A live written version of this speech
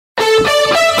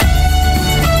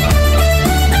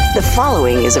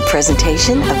following is a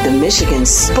presentation of the Michigan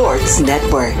Sports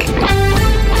Network.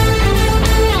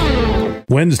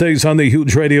 Wednesdays on the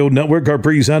Huge Radio Network are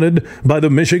presented by the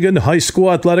Michigan High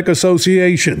School Athletic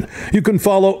Association. You can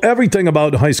follow everything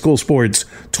about high school sports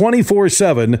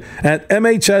 24/7 at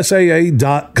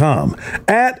MHSAA.com,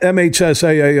 at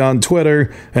MHSAA on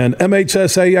Twitter, and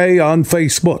MHSAA on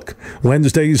Facebook.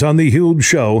 Wednesdays on the Huge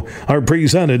Show are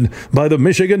presented by the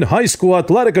Michigan High School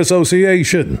Athletic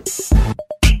Association.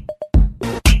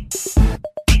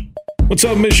 What's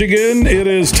up, Michigan? It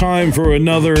is time for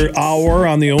another hour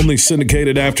on the only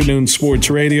syndicated afternoon sports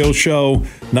radio show,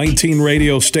 19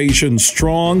 radio stations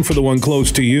strong for the one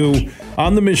close to you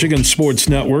on the Michigan Sports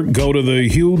Network. Go to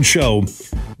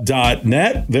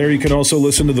thehugeshow.net. There you can also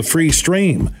listen to the free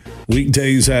stream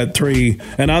weekdays at 3.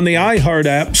 And on the iHeart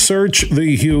app, search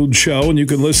The Huge Show, and you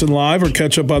can listen live or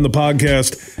catch up on the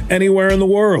podcast anywhere in the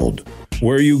world.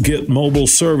 Where you get mobile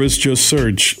service, just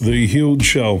search The Huge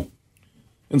Show.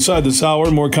 Inside this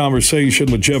hour, more conversation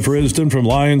with Jeff Risdon from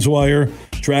Lions Wire,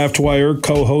 Draft Wire,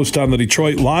 co-host on the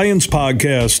Detroit Lions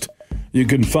podcast. You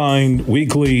can find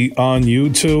weekly on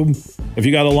YouTube. If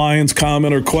you got a Lions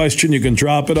comment or question, you can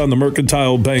drop it on the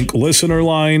Mercantile Bank listener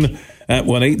line at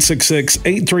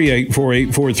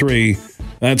 1-866-838-4843.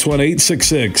 That's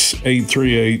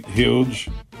 1-866-838-HUGE.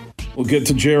 We'll get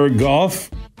to Jared Goff.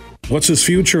 What's his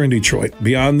future in Detroit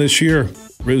beyond this year?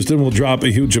 Risdon will drop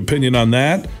a huge opinion on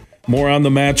that. More on the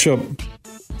matchup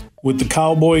with the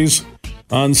Cowboys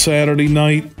on Saturday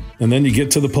night, and then you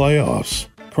get to the playoffs.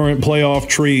 Current playoff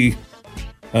tree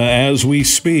as we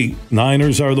speak.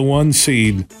 Niners are the 1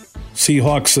 seed.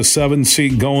 Seahawks the 7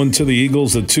 seed going to the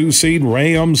Eagles, the 2 seed.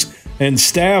 Rams and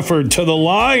Stafford to the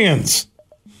Lions.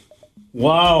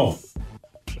 Wow.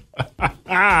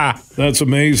 That's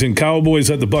amazing.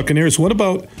 Cowboys at the Buccaneers. What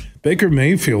about Baker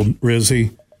Mayfield,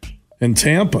 Rizzy, and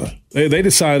Tampa? They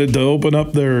decided to open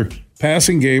up their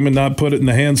passing game and not put it in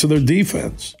the hands of their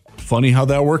defense. Funny how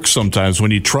that works sometimes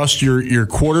when you trust your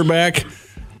quarterback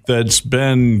that's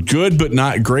been good but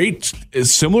not great.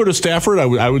 It's similar to Stafford.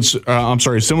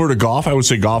 Similar to Goff. I would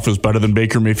say Goff is better than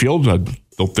Baker Mayfield. I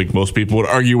don't think most people would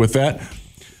argue with that.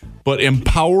 But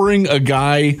empowering a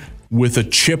guy with a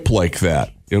chip like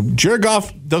that, Jared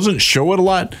Goff doesn't show it a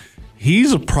lot.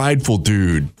 He's a prideful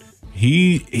dude.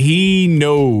 He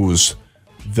knows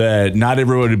that not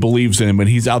everybody believes in him, and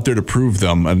he's out there to prove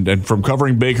them. And from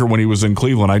covering Baker when he was in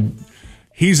Cleveland,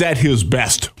 he's at his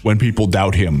best when people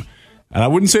doubt him. And I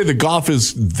wouldn't say that Goff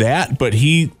is that, but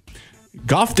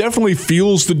Goff definitely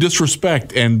feels the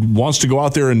disrespect and wants to go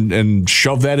out there and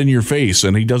shove that in your face.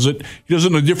 And he does it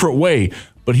in a different way,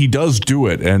 but he does do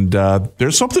it. And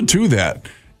there's something to that.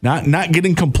 Not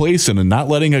getting complacent and not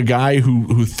letting a guy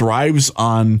who thrives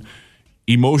on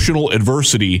emotional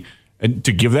adversity, and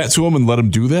to give that to him and let him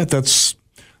do that, that's a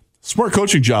smart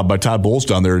coaching job by Todd Bowles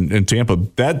down there in Tampa.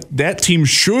 That team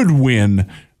should win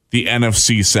the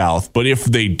NFC South, but if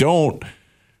they don't,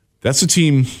 that's a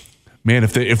team, man.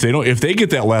 If they get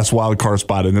that last wild card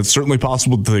spot, and it's certainly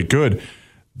possible that they could,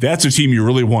 that's a team you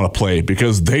really want to play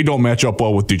because they don't match up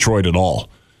well with Detroit at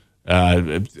all.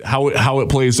 How it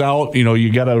plays out,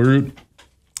 you got to root.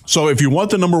 So if you want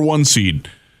the number 1 seed,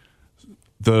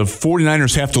 the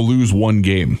 49ers have to lose 1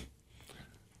 game.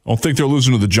 I don't think they're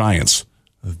losing to the Giants.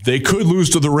 They could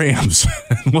lose to the Rams.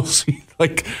 We'll see.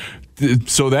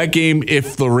 So that game,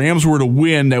 if the Rams were to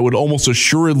win, that would almost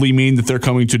assuredly mean that they're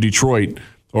coming to Detroit,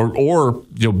 or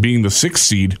being the 6th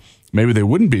seed. Maybe they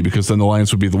wouldn't be, because then the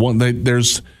Lions would be the one.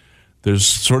 There's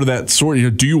sort of that sort.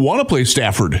 Do you want to play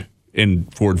Stafford in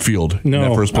Ford Field in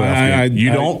that first playoff game?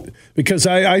 You don't, because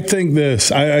I think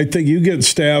this. I think you get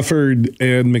Stafford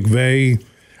and McVay.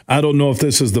 I don't know if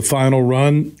this is the final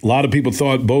run. A lot of people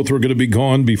thought both were going to be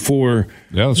gone before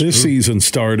this season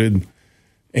started.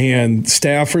 And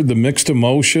Stafford, the mixed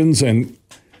emotions, and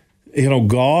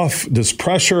Goff, this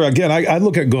pressure. Again, I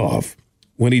look at Goff.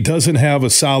 When he doesn't have a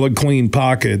solid, clean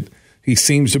pocket, he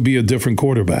seems to be a different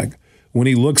quarterback. When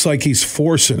he looks like he's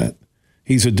forcing it,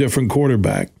 he's a different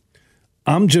quarterback.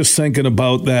 I'm just thinking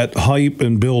about that hype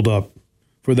and build-up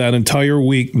for that entire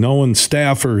week, knowing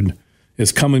Stafford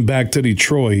is coming back to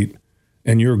Detroit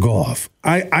and you're Goff.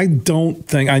 I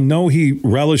know he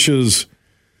relishes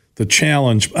the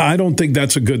challenge. I don't think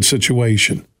that's a good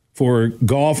situation for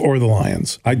Goff or the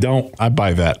Lions. I don't. I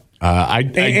buy that.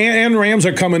 And Rams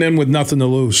are coming in with nothing to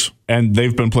lose. And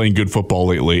they've been playing good football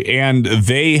lately. And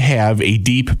they have a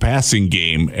deep passing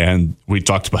game. And we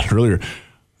talked about it earlier.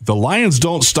 The Lions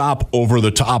don't stop over the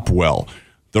top well.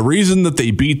 The reason that they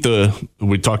beat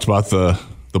we talked about the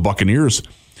Buccaneers,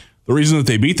 the reason that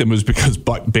they beat them is because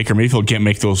Baker Mayfield can't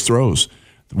make those throws.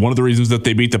 One of the reasons that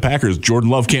they beat the Packers, Jordan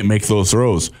Love can't make those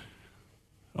throws.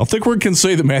 I don't think we can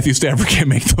say that Matthew Stafford can't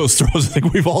make those throws. I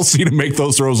think we've all seen him make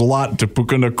those throws a lot to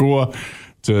Puka Nacua,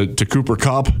 to Cooper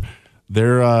Kupp.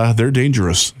 They're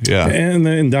dangerous. Yeah. And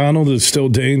then Donald is still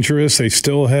dangerous. They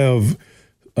still have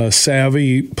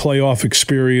savvy playoff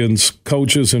experience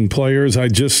coaches and players. I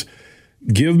just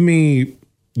give me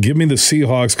the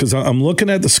Seahawks, because I'm looking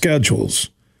at the schedules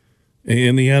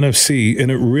in the NFC, and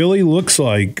it really looks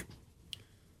like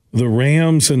the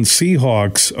Rams and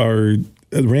Seahawks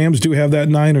Rams do have that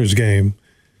Niners game.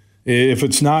 If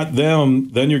it's not them,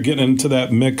 then you're getting into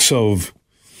that mix of,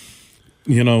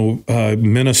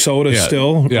 Minnesota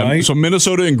still, right? So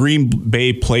Minnesota and Green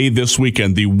Bay play this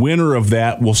weekend. The winner of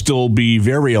that will still be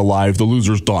very alive. The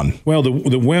loser's done. Well,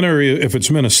 the winner, if it's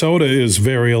Minnesota, is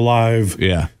very alive.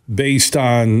 Yeah. Based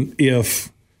on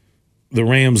if the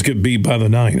Rams get beat by the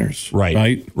Niners.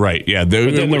 Right. Yeah.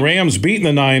 But then the Rams beating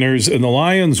the Niners and the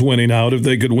Lions winning out, if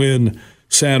they could win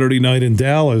Saturday night in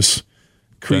Dallas,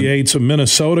 creates a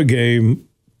Minnesota game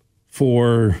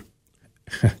for.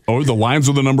 The Lions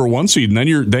are the number 1 seed, and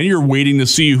then you're waiting to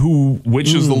see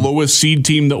which is the lowest seed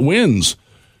team that wins.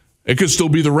 It could still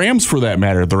be the Rams for that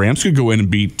matter. The Rams could go in and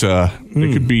beat.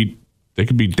 They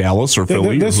could beat Dallas or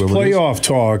Philly. This playoff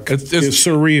talk is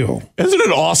surreal. Isn't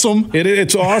it awesome?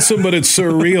 It's awesome, but it's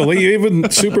surreal. Even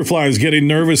Superfly is getting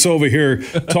nervous over here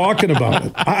talking about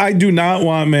it. I do not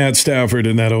want Matt Stafford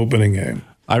in that opening game.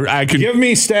 I could give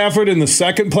me Stafford in the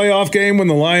second playoff game when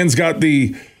the Lions got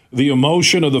the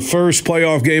emotion of the first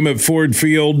playoff game at Ford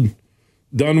Field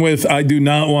done with. I do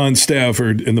not want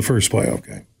Stafford in the first playoff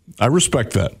game. I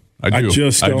respect that. I do. I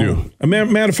just don't. I do.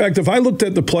 Matter of fact, if I looked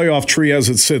at the playoff tree as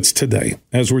it sits today,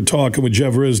 as we're talking with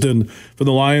Jeff Risdon for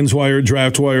the Lions Wire,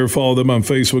 Draft Wire, follow them on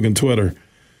Facebook and Twitter,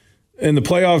 and the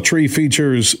playoff tree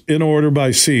features, in order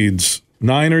by seeds,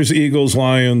 Niners, Eagles,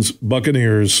 Lions,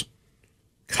 Buccaneers,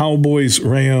 Cowboys,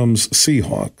 Rams,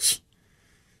 Seahawks.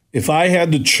 If I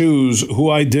had to choose who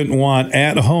I didn't want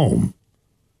at home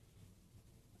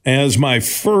as my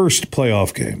first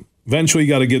playoff game, eventually you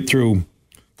got to get through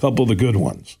a couple of the good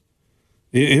ones.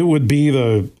 It would be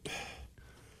the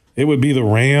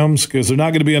Rams, because they're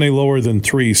not going to be any lower than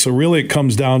 3. So really it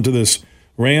comes down to this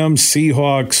Rams,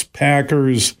 Seahawks,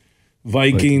 Packers,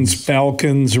 Vikings,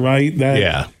 Falcons, right?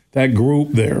 That group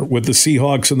there with the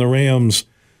Seahawks and the Rams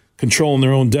controlling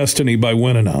their own destiny by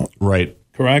winning out. Right.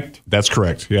 Correct? That's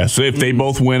correct. Yeah. So if they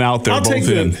both win out, they're both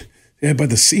in. But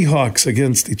the Seahawks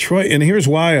against Detroit. And here's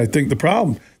why I think the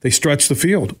problem. They stretch the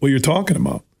field, what you're talking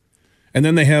about. And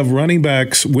then they have running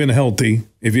backs when healthy,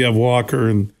 if you have Walker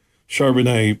and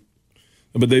Charbonnet.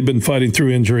 But they've been fighting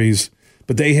through injuries.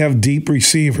 But they have deep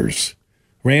receivers.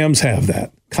 Rams have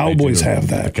that. Cowboys have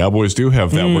that. The Cowboys do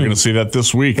have that. We're going to see that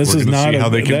this week. We're going to see how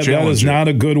they can challenge That is not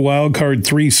a good wild card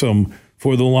threesome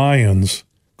for the Lions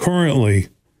currently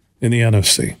in the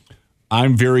NFC.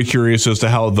 I'm very curious as to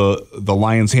how the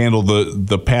Lions handle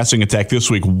the passing attack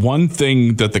this week. One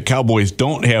thing that the Cowboys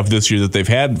don't have this year that they've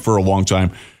had for a long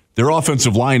time, their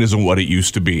offensive line isn't what it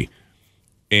used to be.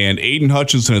 And Aiden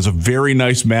Hutchinson has a very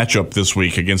nice matchup this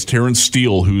week against Terrence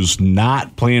Steele, who's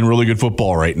not playing really good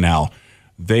football right now.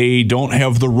 They don't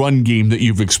have the run game that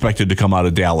you've expected to come out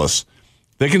of Dallas.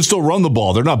 They can still run the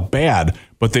ball. They're not bad,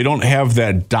 but they don't have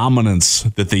that dominance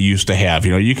that they used to have.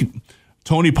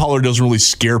 Tony Pollard doesn't really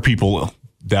scare people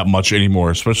that much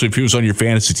anymore, especially if he was on your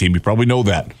fantasy team. You probably know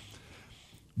that.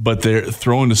 But they're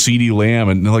throwing to CeeDee Lamb,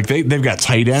 and they've got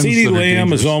tight ends. CeeDee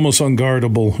Lamb is almost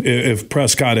unguardable if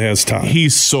Prescott has time.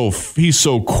 He's so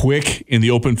quick in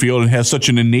the open field and has such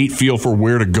an innate feel for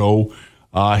where to go.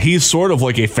 He's sort of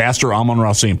like a faster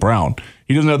Amon-Ra St. Brown.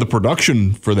 He doesn't have the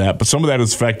production for that, but some of that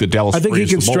is the fact that Dallas. I think he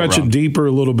can stretch it deeper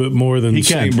a little bit more than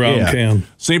St. Brown can.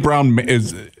 St. Brown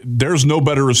there's no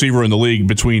better receiver in the league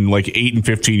between 8 and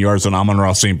 15 yards than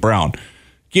Amon-Ra St. Brown.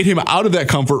 Get him out of that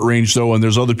comfort range, though, and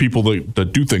there's other people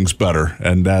that do things better,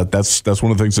 and that's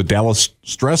one of the things that Dallas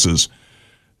stresses.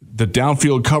 The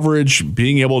downfield coverage,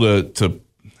 being able to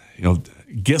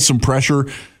get some pressure,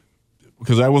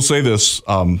 because I will say this.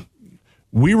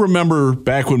 We remember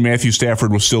back when Matthew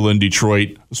Stafford was still in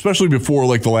Detroit, especially before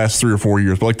the last 3 or 4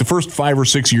 years, but the first 5 or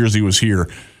 6 years he was here.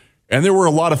 And there were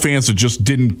a lot of fans that just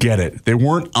didn't get it. They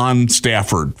weren't on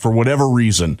Stafford for whatever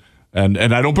reason. And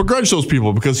I don't begrudge those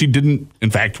people because he didn't,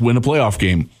 in fact, win a playoff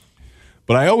game.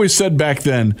 But I always said back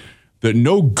then that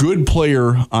no good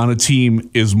player on a team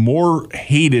is more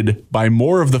hated by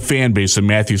more of the fan base than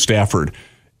Matthew Stafford.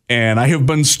 And I have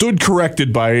been stood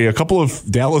corrected by a couple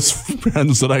of Dallas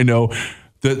friends that I know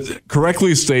that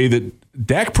correctly say that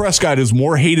Dak Prescott is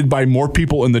more hated by more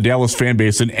people in the Dallas fan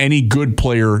base than any good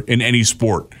player in any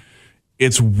sport.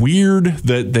 It's weird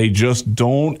that they just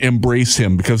don't embrace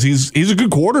him because he's a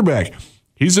good quarterback.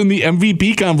 He's in the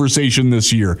MVP conversation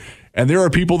this year, and there are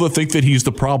people that think that he's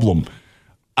the problem.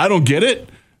 I don't get it,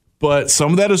 but some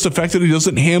of that is the fact that he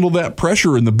doesn't handle that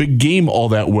pressure in the big game all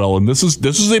that well. And this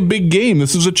is a big game.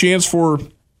 This is a chance for,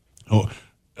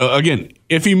 again,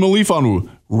 Ife Melifonwu,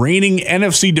 reigning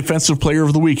NFC Defensive Player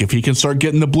of the Week. If he can start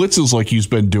getting the blitzes like he's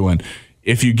been doing.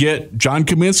 If you get John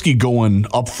Kaminsky going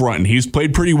up front, and he's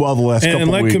played pretty well the last couple of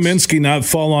weeks. And let Kaminsky not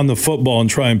fall on the football and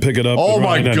try and pick it up. Oh,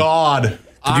 my God.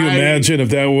 Could you imagine if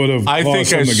that would have I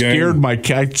think I scared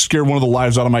I scared one of the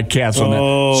lives out of my cats on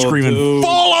that, screaming, dude.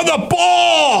 Fall on the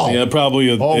ball! Yeah,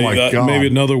 probably maybe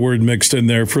another word mixed in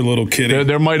there for little kitty.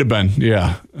 There might have been,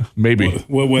 yeah, maybe.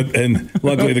 And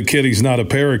luckily the kitty's not a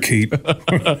parakeet.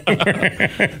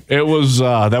 It was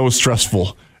that was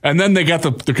stressful. And then they got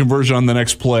the conversion on the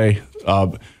next play.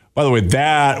 By the way,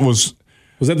 that was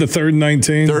that the 3rd and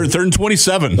 19? Third and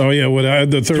 27. Oh, yeah.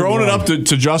 The third Throwing it up to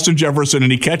Justin Jefferson,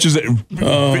 and he catches it.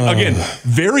 Again,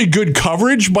 very good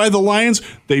coverage by the Lions.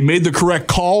 They made the correct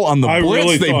call on the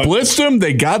blitz. They blitzed him.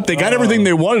 They got everything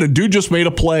they wanted, and dude just made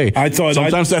a play. I thought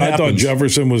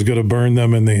Jefferson was going to burn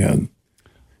them in the end.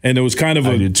 And it was kind of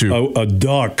a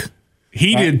duck.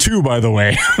 He did too, by the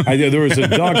way. There was a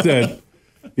duck that,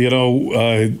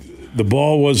 the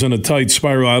ball was in a tight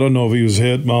spiral. I don't know if he was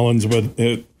hit, Mullins, but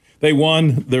they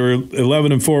won. They were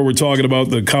 11-4. We're talking about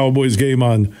the Cowboys game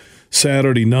on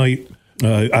Saturday night.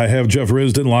 I have Jeff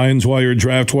Risdon, Lions Wire,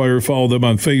 Draft Wire. Follow them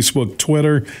on Facebook,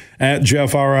 Twitter, at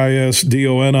Jeff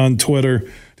RISDON on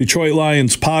Twitter. Detroit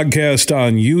Lions podcast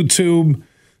on YouTube.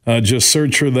 Just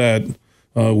search for that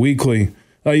weekly.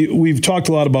 We've talked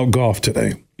a lot about Goff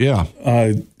today. Yeah.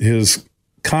 His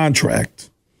contract.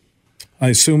 I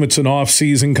assume it's an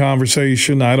off-season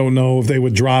conversation. I don't know if they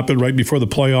would drop it right before the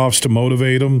playoffs to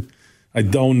motivate him. I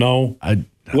don't know.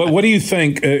 What do you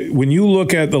think when you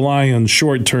look at the Lions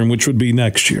short-term, which would be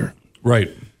next year? Right.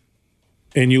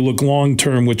 And you look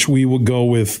long-term, which we would go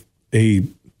with a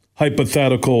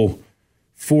hypothetical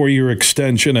 4-year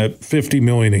extension at $50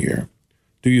 million a year.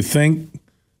 Do you think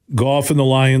Goff and the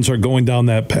Lions are going down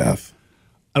that path?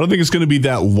 I don't think it's going to be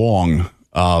that long.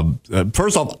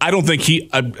 First off, I don't think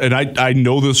I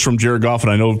know this from Jared Goff,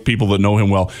 and I know people that know him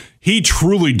well. He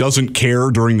truly doesn't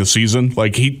care during the season.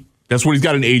 That's what he's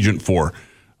got an agent for.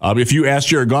 If you ask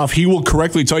Jared Goff, he will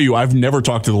correctly tell you, I've never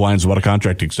talked to the Lions about a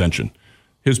contract extension.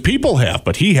 His people have,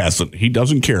 but he hasn't. He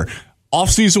doesn't care.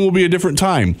 Offseason will be a different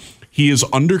time. He is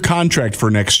under contract for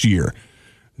next year.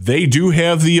 They do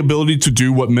have the ability to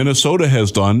do what Minnesota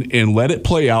has done and let it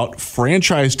play out,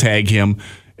 franchise tag him,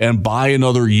 and buy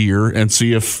another year and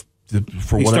see if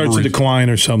for he whatever starts to decline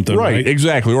or something. Right,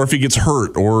 exactly. Or if he gets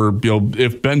hurt, or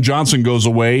if Ben Johnson goes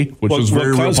away, which is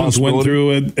very real possibility. Went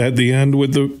through it at the end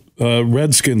with the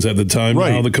Redskins at the time,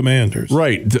 right. Now the Commanders.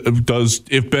 Right.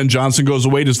 If Ben Johnson goes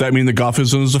away, does that mean the Goff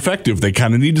isn't as effective? They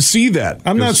kind of need to see that.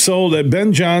 I'm not sold that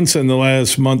Ben Johnson the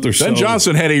last month or so. Ben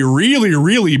Johnson had a really,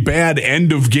 really bad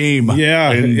end of game.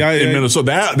 Yeah, in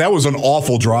Minnesota. That was an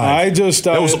awful drive.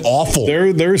 That was awful.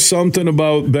 There's something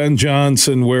about Ben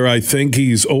Johnson where I think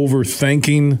he's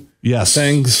overthinking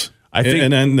things. I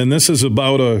think, and this is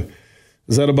about a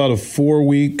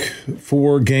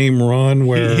 4-game run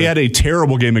where he had a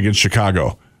terrible game against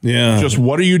Chicago. Yeah. Just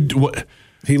he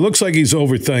looks like he's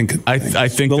overthinking. I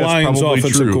think the that's Lions probably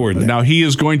offensive true. coordinator. Now he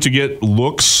is going to get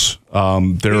looks. He's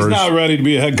not ready to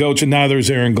be a head coach, and neither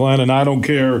is Aaron Glenn. And I don't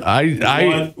care.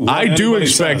 I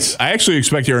actually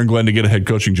expect Aaron Glenn to get a head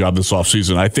coaching job this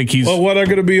offseason. I think he's. Well, what are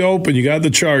going to be open? You got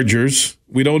the Chargers.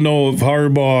 We don't know if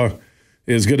Harbaugh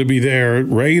is going to be there.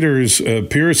 Raiders,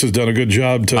 Pierce has done a good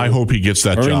job I hope he gets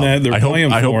that job. They're playing for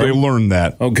him. I hope they learn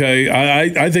that. Okay,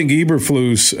 I think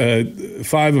Eberflus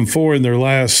 5-4 in their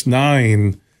last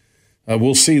 9.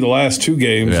 We'll see the last 2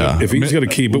 games if he's going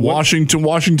to keep it.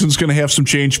 Washington's going to have some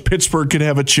change. Pittsburgh could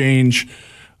have a change.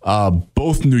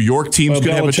 Both New York teams could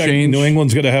have a change. New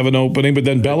England's going to have an opening, but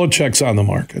then Belichick's on the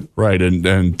market. Right,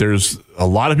 and there's a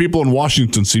lot of people in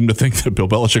Washington seem to think that Bill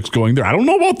Belichick's going there. I don't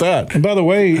know about that. And by the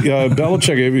way,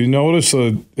 Belichick, if you notice,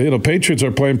 Patriots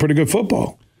are playing pretty good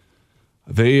football.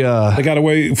 They got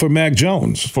away from Mac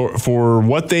Jones. For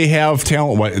what they have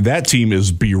talent, that team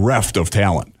is bereft of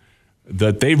talent.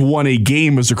 That they've won a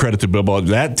game is a credit to Bill Belichick.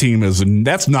 That team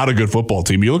that's not a good football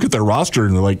team. You look at their roster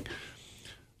and they're like,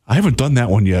 I haven't done that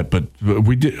one yet, but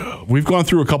we've gone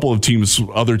through a couple of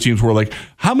other teams where like,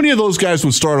 how many of those guys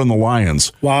would start on the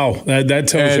Lions? Wow, that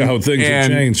tells you how things have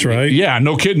changed, right? Yeah,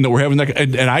 no kidding that we're having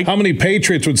that. How many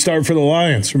Patriots would start for the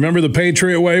Lions? Remember the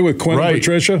Patriot way with Quinn and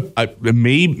Patricia?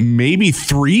 Maybe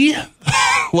 3.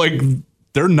 Like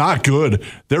they're not good.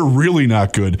 They're really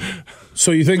not good.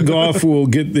 So you think Goff will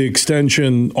get the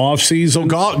extension off season?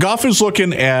 Goff is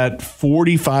looking at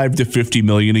 $45 to $50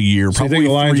 million a year. So probably you think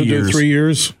the Lions will do 3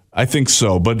 years? I think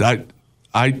so, but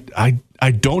I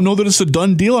don't know that it's a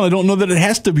done deal, and I don't know that it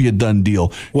has to be a done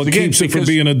deal. What keeps it from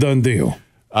being a done deal?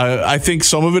 I think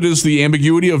some of it is the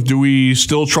ambiguity of, do we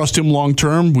still trust him long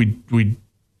term?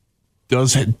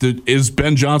 Is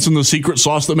Ben Johnson the secret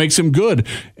sauce that makes him good?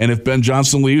 And if Ben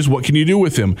Johnson leaves, what can you do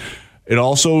with him? It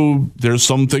also, there's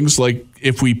some things like,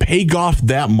 if we pay Goff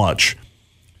that much,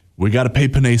 we got to pay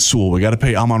Penei Sewell. We got to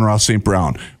pay Amon-Ra St.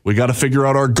 Brown. We got to figure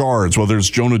out our guards, whether it's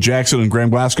Jonah Jackson and Graham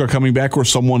Glasgow coming back or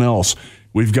someone else.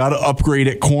 We've got to upgrade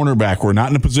at cornerback. We're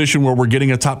not in a position where we're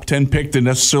getting a top 10 pick to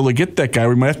necessarily get that guy.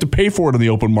 We might have to pay for it in the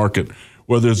open market,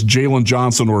 whether it's Jalen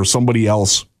Johnson or somebody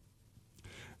else.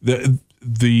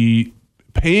 The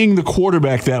paying the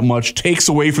quarterback that much takes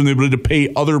away from the ability to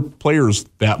pay other players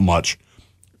that much.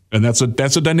 And that's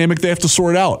a dynamic they have to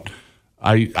sort out.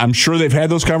 I'm sure they've had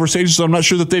those conversations. I'm not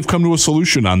sure that they've come to a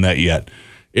solution on that yet.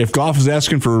 If Goff is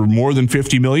asking for more than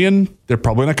 $50 million, they're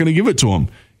probably not going to give it to him.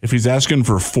 If he's asking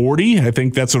for 40, I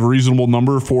think that's a reasonable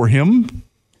number for him.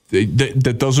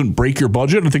 That doesn't break your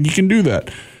budget. I think he can do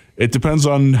that. It depends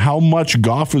on how much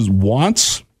Goff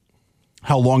wants,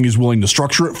 how long he's willing to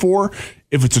structure it for.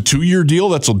 If it's a 2-year deal,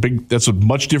 that's a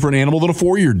much different animal than a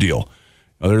 4-year deal.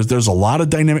 There's a lot of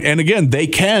dynamic, and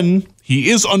again, he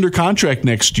is under contract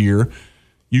next year.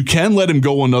 You can let him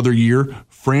go another year,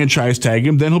 franchise tag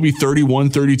him, then he'll be 31,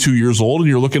 32 years old, and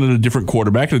you're looking at a different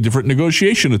quarterback and a different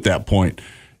negotiation at that point.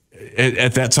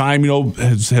 At that time,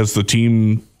 has the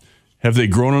team, have they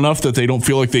grown enough that they don't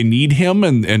feel like they need him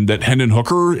and that Hendon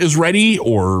Hooker is ready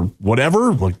or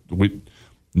whatever?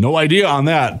 No idea on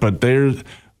that, but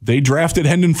they drafted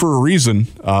Hendon for a reason.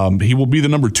 He will be the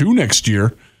number 2 next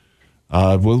year.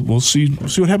 We'll see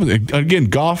what happens. Again,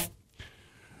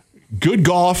 good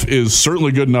Goff is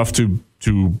certainly good enough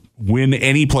to win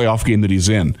any playoff game that he's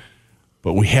in.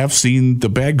 But we have seen the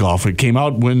bad Goff. It came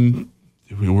out when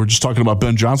we were just talking about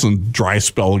Ben Johnson, dry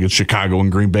spell against Chicago and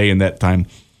Green Bay in that time.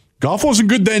 Goff wasn't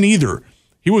good then either.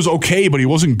 He was okay, but he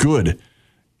wasn't good.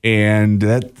 And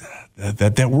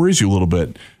that worries you a little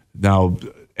bit. Now,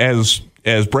 as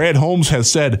Brad Holmes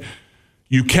has said,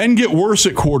 you can get worse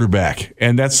at quarterback,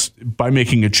 and that's by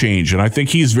making a change. And I think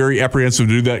he's very apprehensive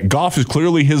to do that. Goff is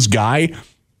clearly his guy.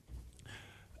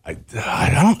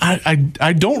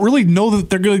 I don't really know that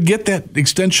they're going to get that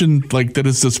extension, like that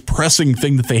is this pressing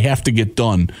thing that they have to get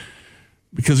done.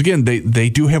 Because again, they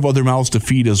do have other mouths to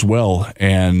feed as well.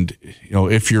 And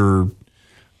if you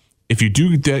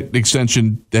do get that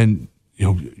extension, then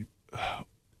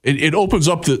it opens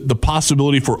up the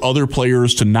possibility for other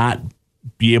players to not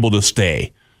be able to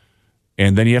stay.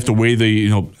 And then you have to weigh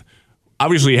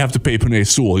obviously you have to pay Penei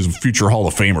Sewell. He's a future Hall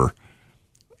of Famer.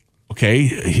 Okay,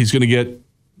 he's going to get,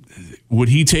 would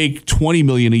he take $20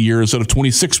 million a year instead of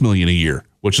 $26 million a year,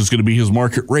 which is going to be his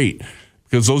market rate?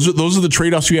 Because those are the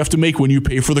trade-offs you have to make when you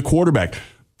pay for the quarterback.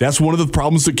 That's one of the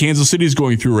problems that Kansas City is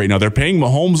going through right now. They're paying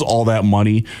Mahomes all that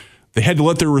money. They had to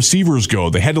let their receivers go.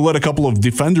 They had to let a couple of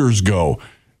defenders go.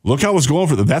 Look how it's going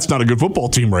for them. That's not a good football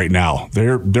team right now.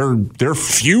 They're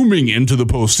fuming into the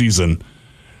postseason.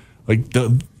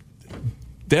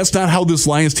 That's not how this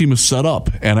Lions team is set up,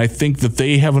 and I think that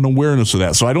they have an awareness of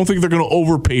that. So I don't think they're going to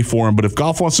overpay for him. But if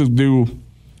Goff wants to do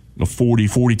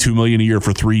 $42 million a year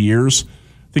for 3 years,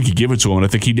 I think you give it to him, and I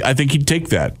think he'd take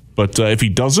that. But if he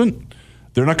doesn't,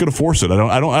 they're not going to force it.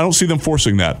 I don't see them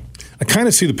forcing that. I kind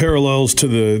of see the parallels to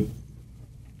the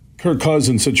Kirk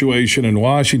Cousins situation in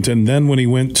Washington. Then when he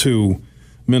went to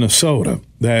Minnesota,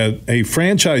 that a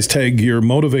franchise tag year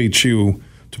motivates you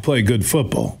to play good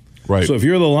football. Right. So if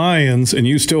you're the Lions and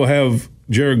you still have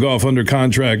Jared Goff under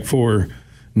contract for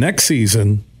next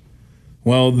season,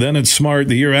 well, then it's smart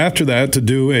the year after that to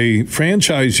do a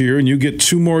franchise year and you get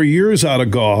 2 more years out of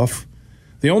Goff.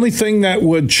 The only thing that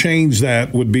would change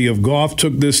that would be if Goff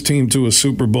took this team to a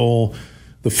Super Bowl,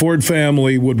 the Ford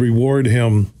family would reward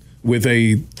him with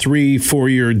a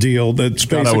 3-4 year deal. That's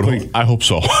basically. I hope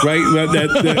so. Right?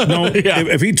 Yeah.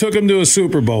 If he took him to a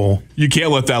Super Bowl, you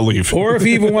can't let that leave. Or if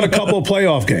he even won a couple of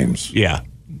playoff games. Yeah.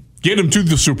 Get him to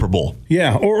the Super Bowl.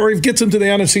 Yeah. Or if he gets him to the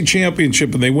NFC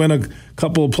Championship and they win a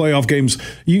couple of playoff games,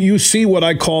 you see what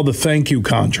I call the thank you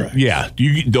contract. Yeah.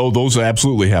 Those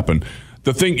absolutely happen.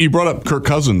 The thing you brought up, Kirk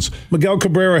Cousins. Miguel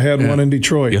Cabrera had one in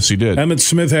Detroit. Yes, he did. Emmitt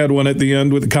Smith had one at the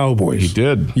end with the Cowboys. He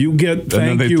did. You get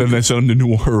thank you. Then they sent him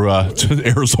to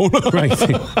Arizona. Right.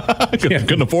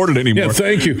 Couldn't afford it anymore. Yeah,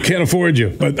 thank you. Can't afford you.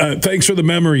 But thanks for the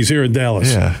memories here in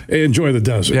Dallas. Yeah. Enjoy the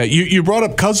desert. Yeah, you brought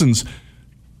up Cousins.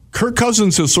 Kirk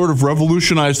Cousins has sort of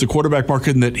revolutionized the quarterback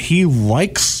market in that he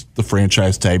likes the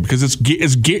franchise tag because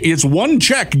it's one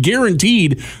check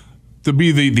guaranteed to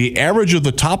be the average of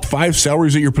the top 5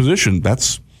 salaries at your position.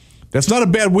 That's not a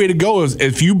bad way to go.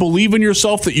 If you believe in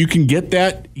yourself that you can get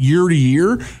that year to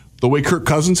year, the way Kirk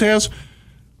Cousins has,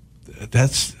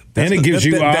 and it gives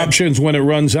you options when it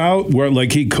runs out, where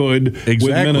like he could with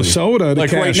Minnesota.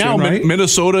 Like right now, right?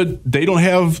 Minnesota, they don't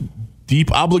have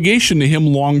deep obligation to him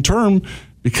long term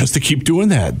because they keep doing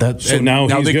that. So now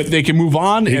they can move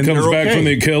on. He comes back from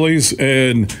the Achilles,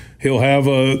 and he'll have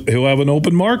an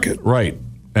open market, right?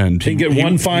 And he can get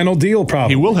one final deal.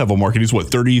 Probably he will have a market. He's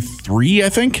 33, I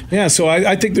think. Yeah, so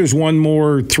I think there's one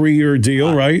more 3-year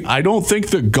deal, right? I don't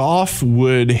think that Goff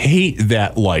would hate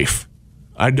that life.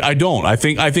 I don't. I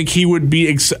think he would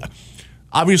be.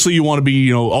 Obviously, you want to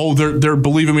be. They're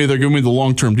believing me. They're giving me the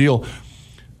long-term deal.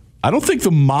 I don't think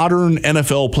the modern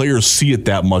NFL players see it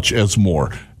that much as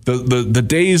more. The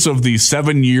days of the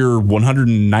 7-year,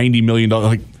 $190 million,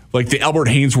 like the Albert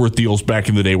Hainsworth deals back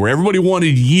in the day, where everybody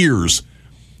wanted years.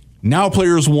 Now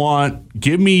players want,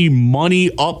 give me money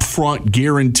up front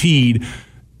guaranteed,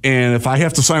 and if I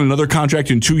have to sign another contract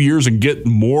in 2 years and get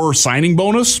more signing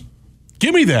bonus,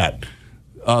 give me that.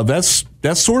 That's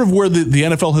sort of where the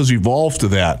NFL has evolved to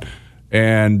that,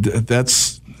 and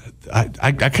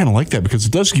I kind of like that because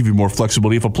it does give you more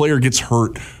flexibility. If a player gets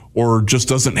hurt or just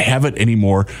doesn't have it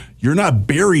anymore, you're not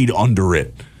buried under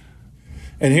it.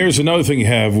 And here's another thing you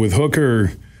have with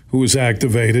Hooker, who was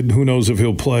activated. Who knows if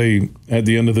he'll play at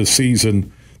the end of the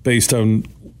season based on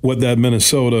what that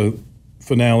Minnesota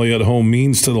finale at home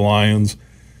means to the Lions.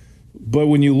 But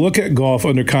when you look at Goff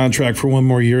under contract for one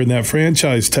more year and that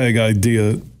franchise tag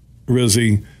idea,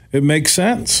 Rizzy, it makes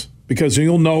sense because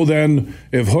you'll know then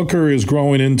if Hooker is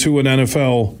growing into an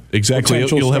NFL exactly,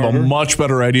 you'll have a much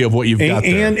better idea of what you've got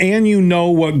there. And you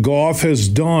know what Goff has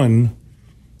done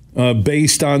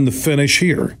based on the finish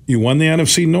here. You won the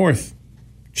NFC North.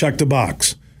 Check the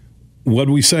box. What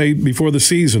did we say before the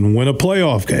season? Win a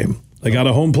playoff game. They got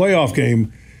a home playoff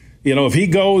game. If he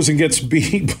goes and gets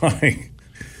beat by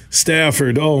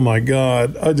Stafford, oh my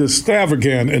God! Stafford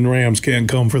and Rams can't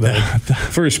come for that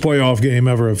first playoff game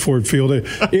ever at Ford Field.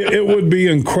 It would be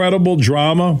incredible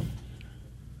drama.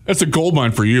 That's a gold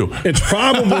mine for you. It's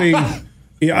probably.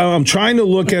 I'm trying to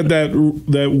look at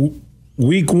that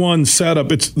week 1 setup.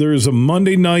 There's a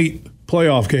Monday night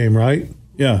playoff game, right?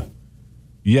 Yeah.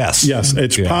 Yes.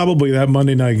 It's probably that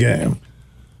Monday night game.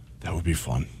 That would be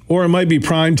fun. Or it might be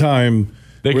prime time.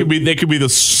 They could be the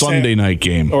Sunday night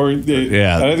game. Or I think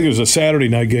it was a Saturday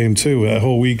night game too, that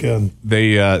whole weekend.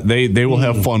 They will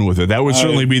have fun with it. That would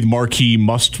certainly be the marquee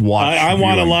must watch. I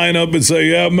want to line up and say,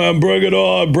 yeah, man, bring it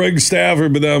on, bring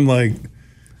Stafford, but then I'm like,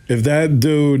 if that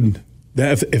dude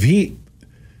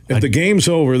if the game's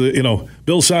over,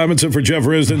 Bill Simonson for Jeff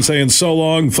Risdon saying so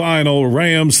long, final,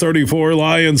 Rams 34,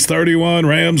 Lions 31,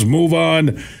 Rams move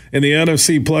on in the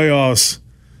NFC playoffs,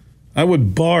 I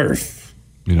would barf.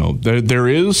 There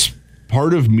is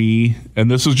part of me, and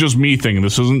this is just me thinking,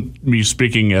 this isn't me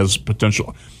speaking as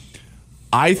potential.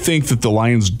 I think that the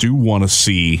Lions do want to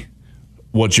see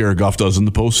what Jared Goff does in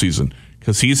the postseason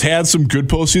because he's had some good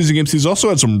postseason games. He's also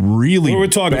had some really we're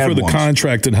talking bad for the ones.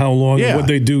 Contract and how long what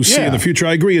they do see in the future.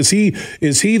 I agree. Is he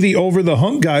the over the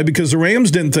hump guy? Because the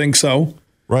Rams didn't think so,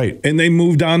 right? And they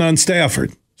moved on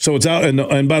Stafford. So it's out.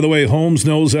 And by the way, Holmes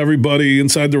knows everybody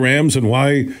inside the Rams and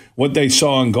what they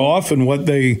saw in Goff and what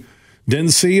they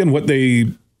didn't see and what they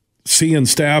see in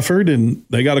Stafford. And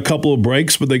they got a couple of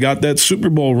breaks, but they got that Super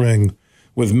Bowl ring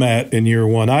with Matt in year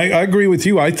 1. I agree with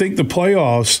you. I think the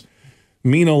playoffs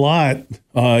mean a lot.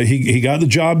 He got the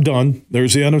job done.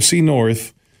 There's the NFC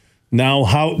North. Now,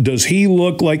 how does he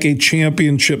look like a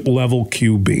championship level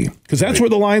QB? Because that's where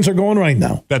the Lions are going right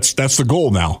now. That's the goal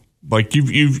now. Like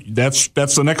that's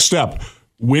the next step.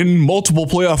 Win multiple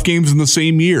playoff games in the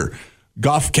same year.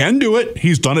 Goff can do it.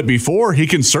 He's done it before. He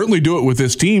can certainly do it with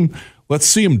this team. Let's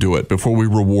see him do it before we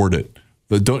reward it.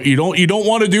 You don't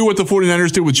want to do what the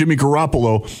 49ers did with Jimmy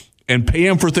Garoppolo and pay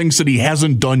him for things that he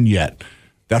hasn't done yet.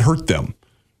 That hurt them.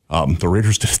 The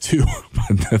Raiders did it too.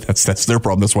 That's their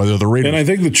problem. That's why they're the Raiders. And I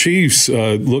think the Chiefs,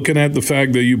 looking at the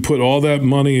fact that you put all that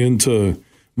money into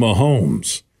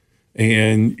Mahomes,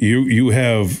 and you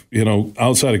have,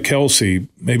 outside of Kelsey,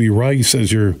 maybe Rice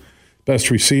as your best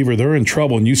receiver, they're in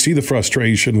trouble. And you see the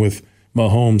frustration with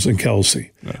Mahomes and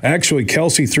Kelsey. Yeah. Actually,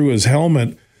 Kelsey threw his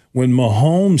helmet when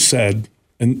Mahomes said,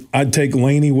 and I'd take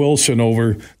Lainey Wilson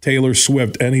over Taylor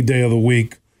Swift any day of the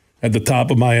week at the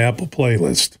top of my Apple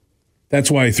playlist.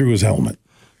 That's why he threw his helmet.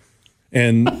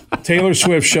 And Taylor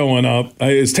Swift showing up.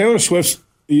 Is Taylor Swift,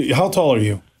 how tall are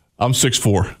you? I'm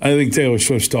 6'4". I think Taylor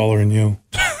Swift's taller than you.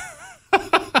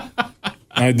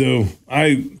 I do.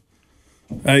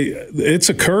 It's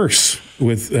a curse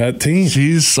with that team.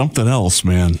 She's something else,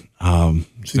 man.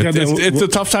 It's a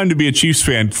tough time to be a Chiefs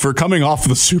fan. For coming off of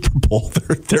the Super Bowl,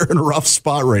 they're in a rough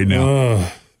spot right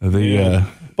now. But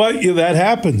that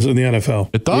happens in the NFL.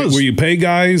 It does. Where you pay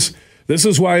guys. This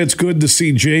is why it's good to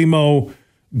see J-Mo,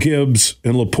 Gibbs,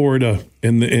 and Laporta,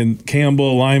 and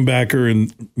Campbell, linebacker,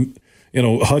 and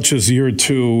Hutch's year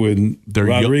 2, and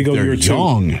Rodrigo year 2.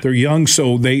 Young. They're young,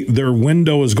 so their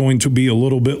window is going to be a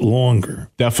little bit longer.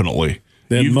 Definitely.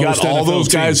 You've got all those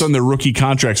guys on their rookie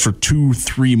contracts for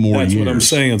 2-3 more years. That's what I'm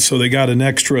saying. So they got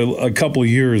a couple of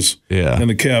years in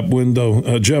the cap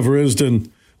window. Jeff Risdon,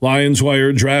 Lions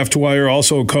Wire, Draft Wire,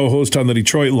 also a co-host on the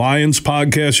Detroit Lions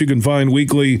podcast you can find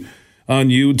weekly on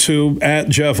YouTube, at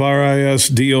Jeff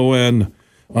RISDON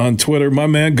on Twitter. My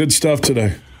man, good stuff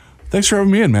today. Thanks for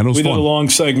having me in, man. It was fun. We did a long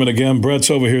segment again. Brett's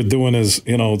over here doing his,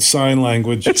 sign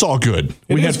language. It's all good.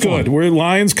 It's good. We're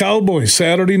Lions Cowboys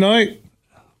Saturday night.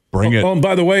 Bring it. Oh, and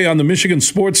by the way, on the Michigan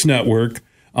Sports Network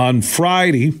on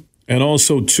Friday and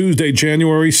also Tuesday,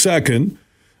 January 2nd,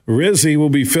 Rizzy will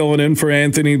be filling in for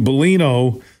Anthony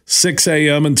Bellino 6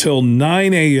 a.m. until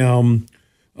 9 a.m.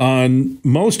 on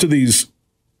most of these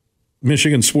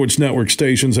Michigan Sports Network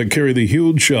stations that carry the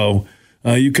Huge Show.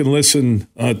 You can listen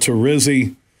to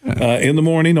Rizzy in the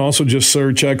morning. Also, just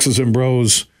search X's and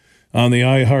Bros on the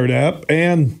iHeart app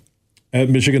and at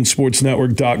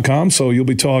MichiganSportsNetwork.com. So you'll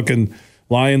be talking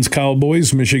Lions,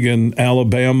 Cowboys, Michigan,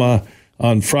 Alabama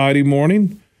on Friday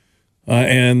morning.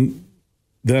 And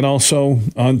then also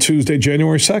on Tuesday,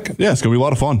 January 2nd. Yeah, it's going to be a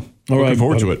lot of fun. Looking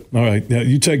forward to it. All right. Yeah,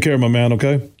 you take care, my man,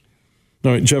 okay?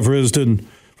 All right, Jeff Risdon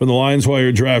from the Lions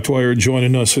Wire, Draft Wire,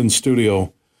 joining us in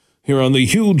studio here on the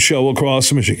Huge Show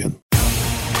across Michigan.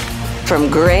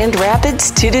 From Grand Rapids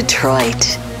to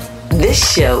Detroit,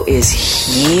 this show is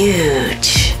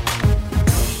huge.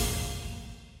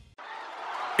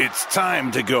 It's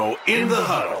time to go in the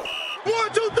huddle.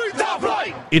 1, 2, 3, top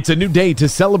flight! It's a new day to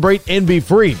celebrate and be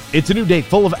free. It's a new day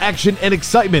full of action and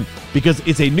excitement because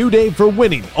it's a new day for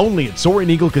winning only at Soaring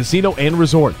Eagle Casino and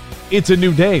Resort. It's a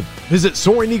new day. Visit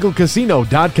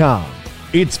SoaringEagleCasino.com.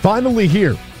 It's finally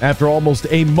here. After almost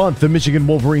a month, the Michigan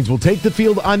Wolverines will take the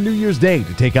field on New Year's Day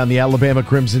to take on the Alabama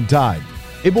Crimson Tide.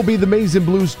 It will be the Maize and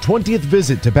Blues' 20th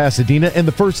visit to Pasadena and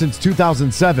the first since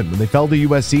 2007 when they fell to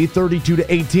USC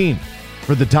 32-18.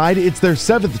 For the Tide, it's their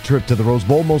 7th trip to the Rose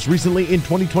Bowl, most recently in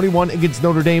 2021 against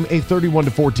Notre Dame, a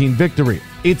 31-14 victory.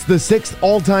 It's the 6th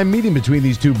all-time meeting between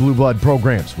these two blue blood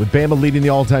programs, with Bama leading the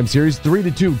all-time series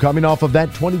 3-2, coming off of that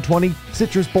 2020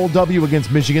 Citrus Bowl W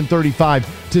against Michigan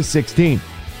 35-16.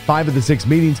 5 of the 6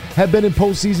 meetings have been in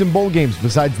postseason bowl games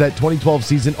besides that 2012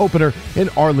 season opener in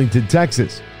Arlington,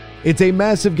 Texas. It's a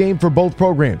massive game for both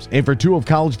programs and for two of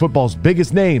college football's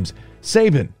biggest names,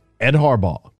 Saban and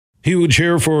Harbaugh. Huge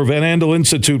here for Van Andel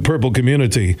Institute Purple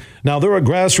Community. Now, they're a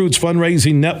grassroots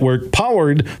fundraising network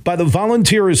powered by the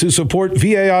volunteers who support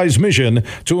VAI's mission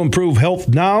to improve health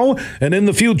now and in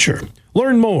the future.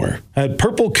 Learn more at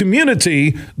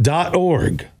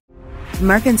purplecommunity.org.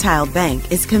 Mercantile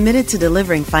Bank is committed to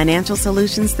delivering financial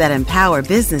solutions that empower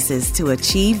businesses to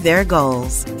achieve their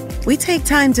goals. We take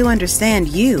time to understand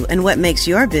you and what makes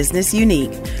your business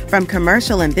unique. From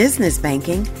commercial and business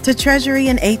banking to treasury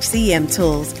and HCM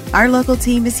tools, our local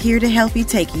team is here to help you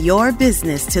take your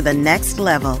business to the next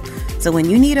level. So when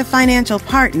you need a financial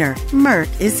partner, Merc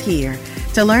is here.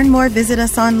 To learn more, visit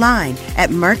us online at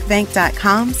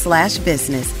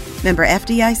mercbank.com/business. Member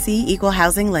FDIC, Equal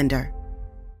Housing Lender.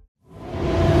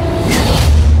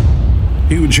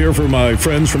 Huge here for my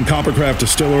friends from Coppercraft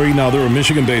Distillery. Now, they're a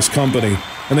Michigan-based company,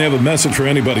 and they have a message for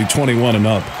anybody 21 and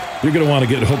up. You're going to want to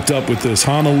get hooked up with this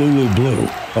Honolulu Blue,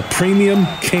 a premium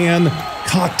can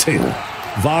cocktail.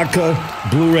 Vodka,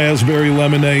 blue raspberry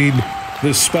lemonade.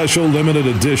 This special limited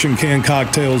edition canned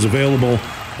cocktail is available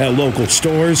at local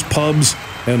stores, pubs,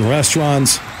 and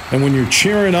restaurants. And when you're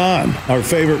cheering on our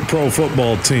favorite pro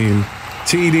football team,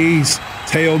 TDs,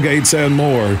 tailgates, and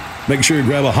more, make sure you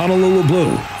grab a Honolulu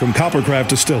Blue from Coppercraft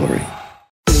Distillery.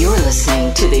 You're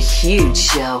listening to The Huge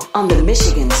Show on the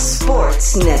Michigan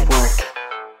Sports Network.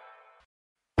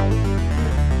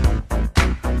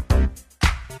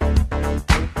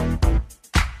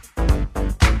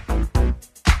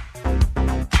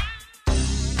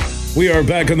 We are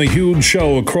back on The Huge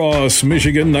Show across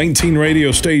Michigan, 19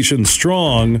 radio stations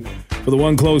strong. For the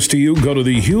one close to you, go to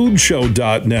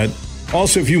thehugeshow.net.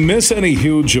 Also, if you miss any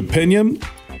Huge opinion,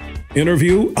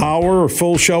 interview, hour, or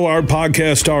full show, our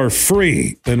podcasts are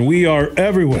free, and we are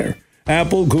everywhere.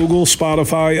 Apple, Google,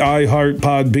 Spotify, iHeart,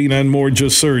 Podbean, and more.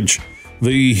 Just search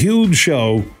The Huge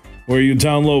Show, where you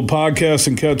download podcasts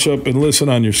and catch up and listen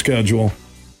on your schedule.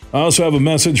 I also have a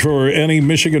message for any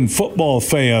Michigan football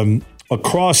fan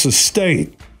across the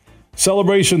state.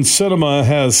 Celebration Cinema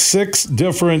has 6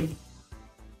 different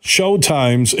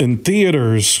showtimes in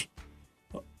theaters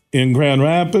in Grand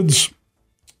Rapids,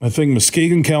 I think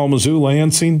Muskegon, Kalamazoo,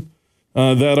 Lansing,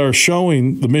 that are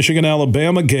showing the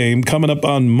Michigan-Alabama game coming up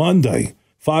on Monday.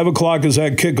 5 o'clock is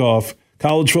that kickoff,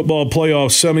 college football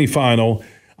playoff semifinal.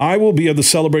 I will be at the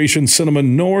Celebration Cinema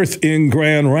North in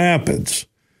Grand Rapids.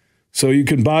 So you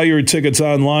can buy your tickets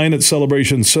online at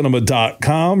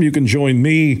celebrationcinema.com. You can join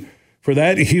me for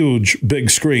that huge big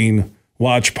screen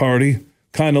watch party,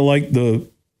 kind of like the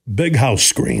big house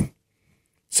screen.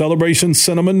 Celebration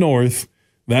Cinema North,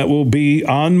 that will be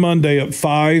on Monday at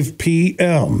 5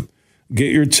 p.m.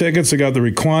 Get your tickets. They got the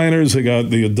recliners. They got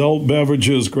the adult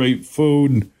beverages, great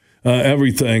food,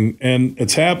 everything. And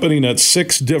it's happening at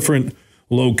 6 different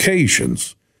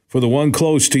locations. For the one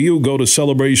close to you, go to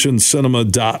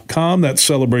celebrationcinema.com. That's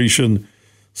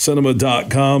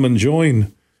celebrationcinema.com and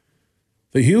join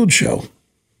the huge show.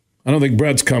 I don't think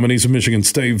Brett's coming. He's a Michigan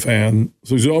State fan.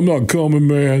 So he said, I'm not coming,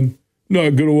 man.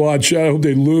 Not going to watch that. I hope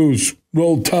they lose.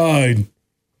 Roll Tide.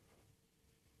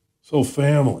 So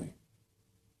family.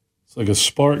 It's like a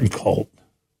Spartan cult.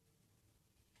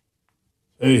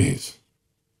 Jeez.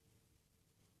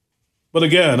 But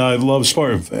again, I love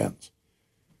Spartan fans.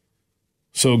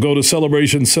 So go to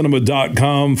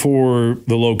celebrationcinema.com for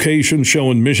the location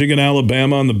showing Michigan,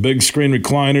 Alabama on the big screen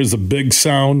recliners, the big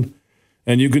sound.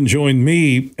 And you can join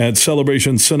me at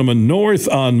Celebration Cinema North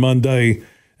on Monday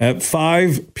at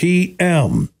 5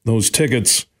 p.m. Those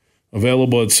tickets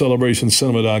available at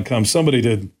celebrationcinema.com. Somebody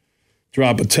did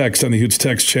drop a text on the huge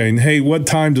text chain. Hey, what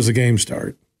time does the game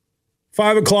start?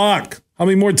 5 o'clock. How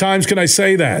many more times can I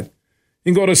say that?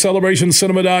 You can go to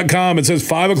celebrationcinema.com. It says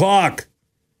 5 o'clock.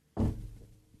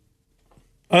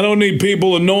 I don't need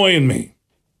people annoying me.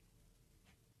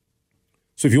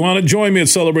 So if you want to join me at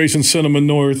Celebration Cinema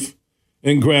North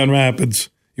in Grand Rapids,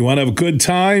 you want to have a good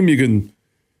time, you can,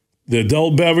 the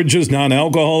adult beverages,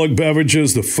 non-alcoholic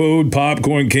beverages, the food,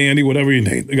 popcorn, candy, whatever you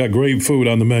need. They got great food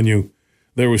on the menu.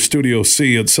 There was Studio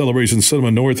C at Celebration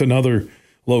Cinema North and other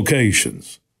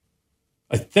locations.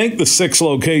 I think the 6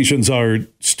 locations are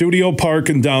Studio Park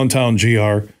in downtown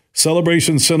GR,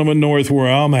 Celebration Cinema North where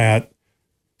I'm at,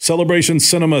 Celebration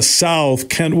Cinema South,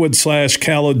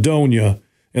 Kentwood/Caledonia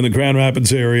in the Grand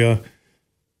Rapids area,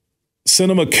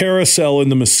 Cinema Carousel in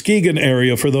the Muskegon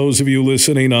area for those of you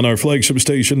listening on our flagship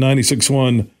station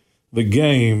 96.1 The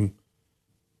Game,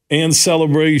 and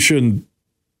Celebration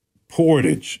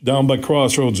Portage down by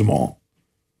Crossroads Mall.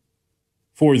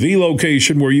 For the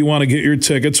location where you want to get your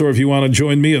tickets, or if you want to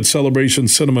join me at Celebration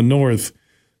Cinema North,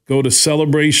 go to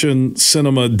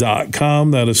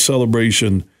celebrationcinema.com. That is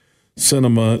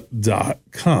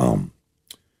celebrationcinema.com.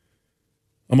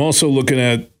 I'm also looking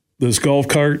at this golf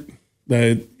cart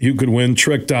that you could win,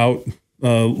 tricked out.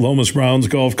 Lomas Brown's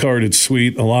golf cart. It's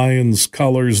sweet. A Lions,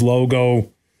 colors,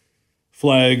 logo,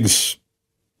 flags.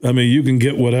 I mean, you can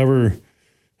get whatever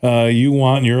you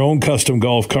want in your own custom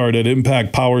golf cart at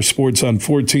Impact Power Sports on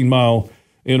 14 Mile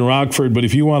in Rockford. But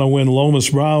if you want to win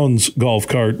Lomas Brown's golf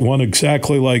cart, one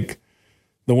exactly like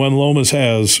the one Lomas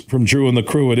has from Drew and the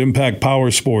crew at Impact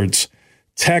Power Sports,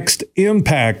 text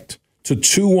IMPACT to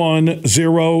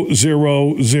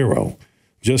 21000.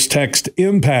 Just text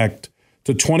IMPACT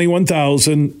to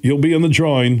 21,000. You'll be in the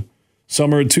drawing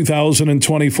summer of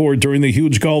 2024 during the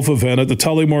huge golf event at the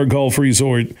Tullymore Golf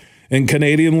Resort in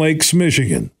Canadian Lakes,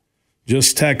 Michigan.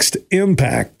 Just text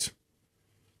IMPACT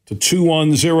to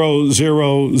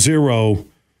 21000.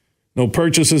 No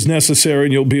purchases necessary,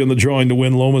 and you'll be in the drawing to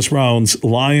win Lomas Brown's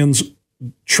Lions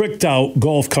tricked out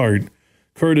golf cart,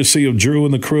 courtesy of Drew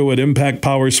and the crew at Impact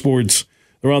Power Sports.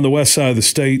 They're on the west side of the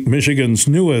state, Michigan's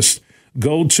newest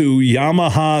go-to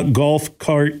Yamaha golf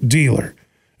cart dealer.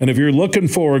 And if you're looking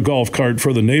for a golf cart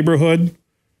for the neighborhood,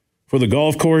 for the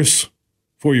golf course,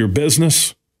 for your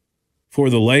business, for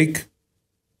the lake,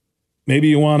 maybe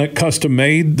you want it custom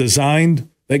made, designed,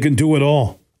 they can do it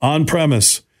all on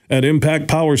premise at Impact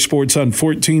Power Sports on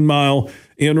 14 Mile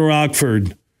in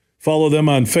Rockford. Follow them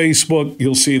on Facebook.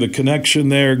 You'll see the connection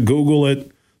there. Google it.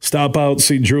 Stop out,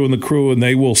 see Drew and the crew, and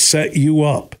they will set you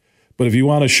up. But if you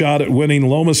want a shot at winning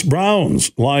Lomas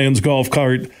Brown's Lions golf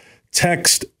cart,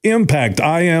 text IMPACT,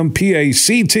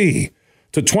 IMPACT,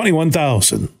 to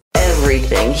 21,000.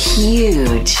 Everything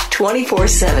huge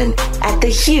 24/7 at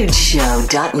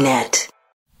thehugeshow.net.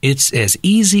 It's as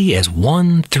easy as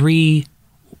 1, 3.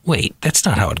 Wait, that's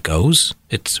not how it goes.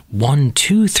 It's 1,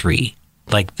 2, 3,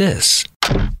 like this.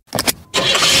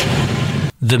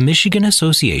 The Michigan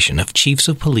Association of Chiefs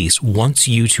of Police wants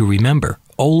you to remember,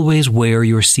 always wear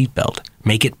your seatbelt.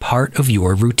 Make it part of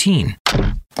your routine.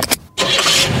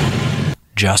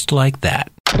 Just like that.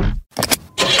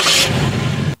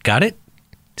 Got it?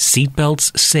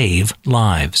 Seatbelts save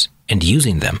lives, and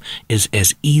using them is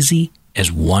as easy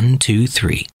as 1, 2,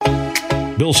 3.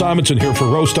 Bill Simonson here for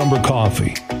Roast Umber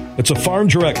Coffee. It's a farm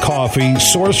direct coffee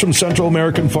sourced from Central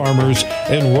American farmers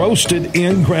and roasted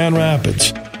in Grand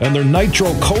Rapids. And their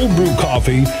Nitro Cold Brew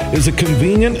coffee is a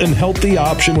convenient and healthy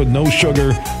option with no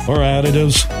sugar or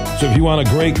additives. So if you want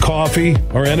a great coffee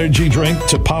or energy drink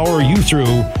to power you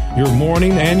through your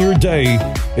morning and your day,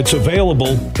 it's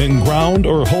available in ground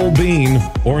or whole bean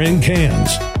or in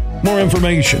cans. More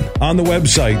information on the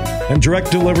website and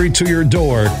direct delivery to your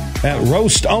door at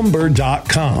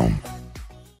roastumber.com.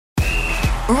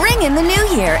 Ring in the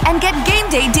new year and get game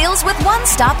day deals with One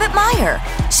Stop at Meijer.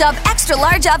 Shop extra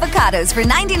large avocados for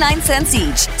 99 cents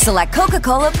each. Select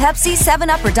Coca-Cola, Pepsi,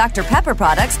 7-Up, or Dr. Pepper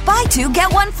products. Buy 2,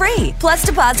 get 1 free. Plus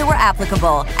deposit where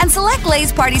applicable. And select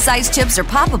Lay's party-sized chips or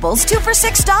poppables, 2 for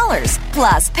 $6.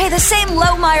 Plus, pay the same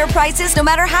low Meijer prices no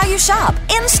matter how you shop,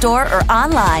 in-store or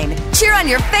online. Cheer on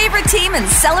your favorite team and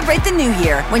celebrate the new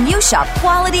year when you shop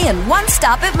quality and One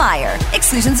Stop at Meijer.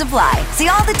 Exclusions apply. See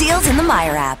all the deals in the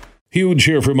Meijer app. Huge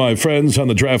here for my friends on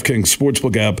the DraftKings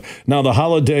Sportsbook app. Now, the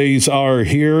holidays are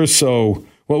here, so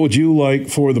what would you like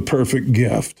for the perfect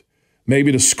gift?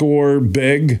 Maybe to score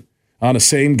big on a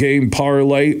same-game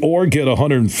parlay or get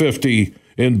 $150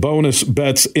 in bonus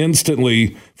bets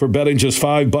instantly for betting just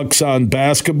 $5 on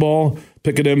basketball.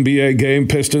 Pick an NBA game,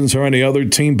 Pistons, or any other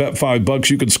team. Bet $5.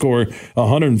 You can score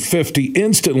 $150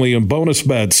 instantly in bonus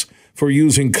bets for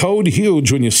using code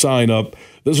HUGE when you sign up.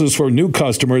 This is for new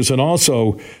customers, and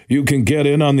also you can get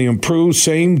in on the improved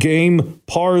same-game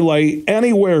parlay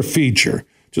anywhere feature.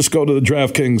 Just go to the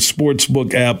DraftKings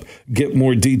Sportsbook app, get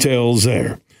more details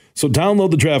there. So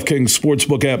download the DraftKings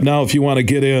Sportsbook app now if you want to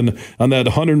get in on that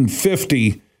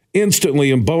 $150 instantly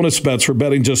in bonus bets for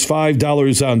betting just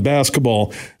 $5 on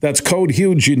basketball. That's code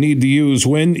HUGE you need to use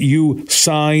when you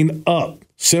sign up.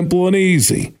 Simple and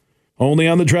easy. Only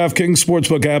on the DraftKings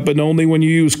Sportsbook app, and only when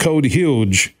you use code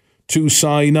HUGE to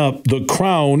sign up. The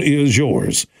crown is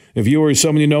yours. If you or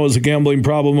someone you know has a gambling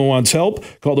problem and wants help,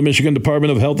 call the Michigan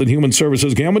Department of Health and Human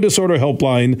Services Gambling Disorder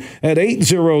Helpline at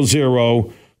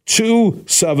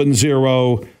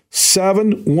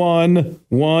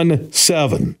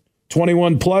 800-270-7117.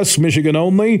 21 plus, Michigan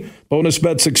only. Bonus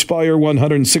bets expire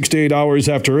 168 hours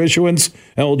after issuance.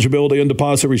 Eligibility and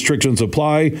deposit restrictions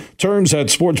apply. Terms at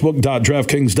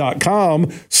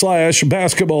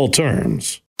sportsbook.draftkings.com/basketball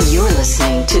terms. You're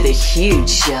listening to The Huge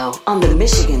Show on the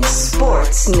Michigan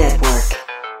Sports Network.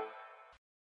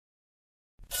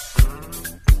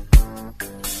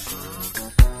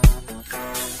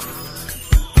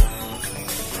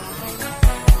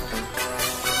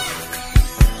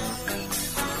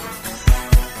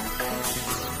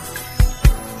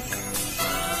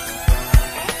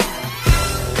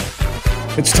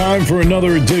 It's time for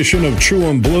another edition of True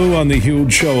and Blue on the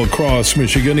Huge Show across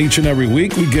Michigan. Each and every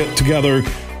week we get together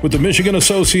with the Michigan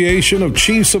Association of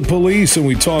Chiefs of Police, and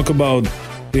we talk about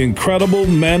the incredible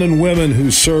men and women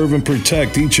who serve and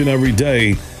protect each and every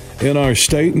day in our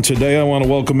state. And today I want to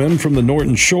welcome in from the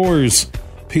Norton Shores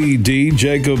PD,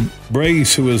 Jacob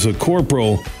Brace, who is a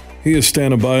corporal. He is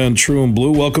standing by on True and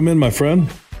Blue. Welcome in, my friend.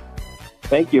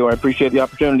 Thank you. I appreciate the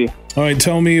opportunity. All right,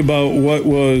 tell me about what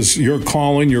was your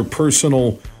calling, your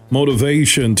personal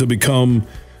motivation to become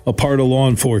a part of law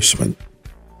enforcement.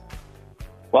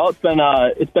 Well, it's been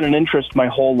an interest my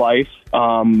whole life.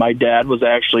 My dad was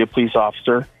actually a police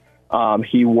officer.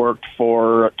 He worked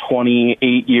for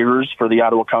 28 years for the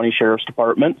Ottawa County Sheriff's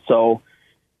Department. So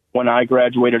when I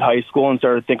graduated high school and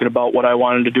started thinking about what I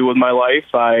wanted to do with my life,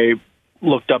 I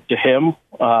looked up to him.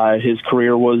 His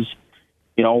career was,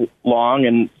 long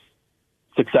and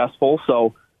successful.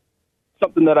 So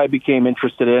something that I became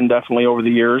interested in definitely over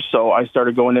the years. So I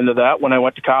started going into that when I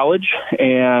went to college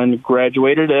and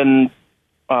graduated and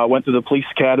went to the police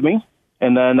academy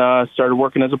and then started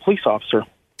working as a police officer.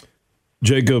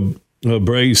 Jacob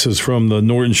Brace is from the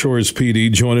Norton Shores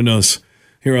PD, joining us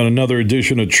here on another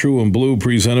edition of True and Blue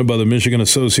presented by the Michigan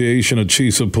Association of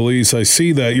Chiefs of Police. I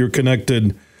see that you're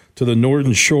connected to the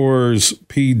Norton Shores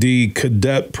PD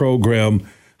cadet program.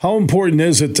 How important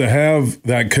is it to have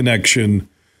that connection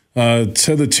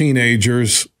to the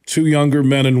teenagers, to younger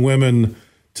men and women,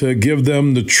 to give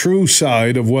them the true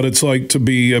side of what it's like to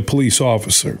be a police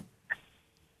officer?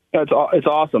 It's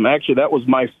awesome. Actually, that was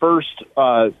my first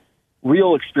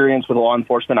real experience with law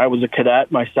enforcement. I was a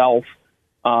cadet myself,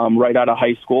 right out of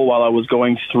high school while I was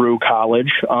going through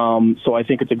college. So I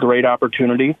think it's a great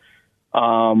opportunity.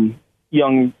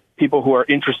 Young people who are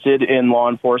interested in law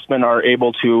enforcement are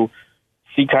able to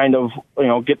see kind of,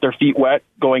 get their feet wet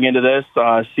going into this,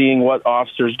 seeing what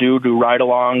officers do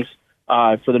ride-alongs.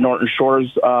 For the Norton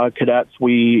Shores cadets,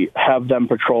 we have them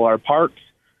patrol our parks,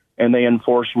 and they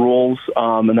enforce rules,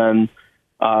 and then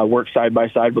work side by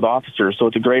side with officers. So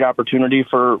it's a great opportunity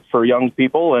for young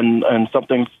people and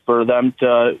something for them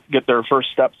to get their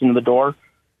first steps into the door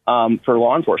for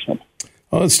law enforcement.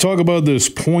 Well, let's talk about this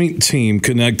point team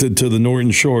connected to the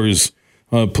Norton Shores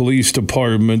Police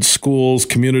Department, schools,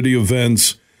 community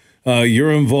events,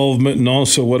 your involvement, and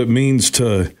also what it means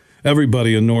to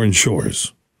everybody in Norton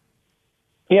Shores.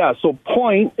 Yeah, so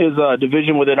Point is a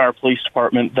division within our police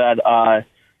department that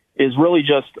is really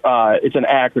just it's an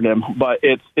acronym, but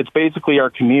it's basically our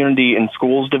community and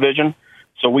schools division.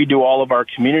 So we do all of our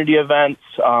community events,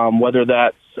 whether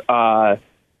that's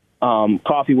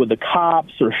Coffee with the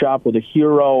Cops or Shop with a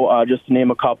Hero, just to name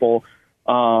a couple.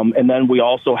 And then we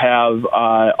also have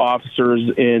officers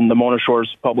in the Mona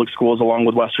Shores Public Schools along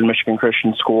with Western Michigan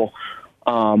Christian School.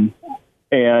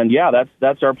 And yeah,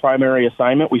 that's our primary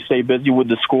assignment. We stay busy with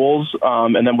the schools,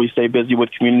 and then we stay busy with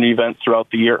community events throughout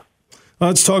the year.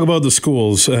 Let's talk about the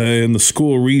schools and the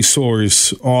school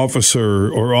resource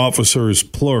officer or officers,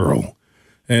 plural,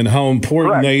 and how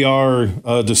important they are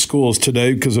to schools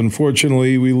today, because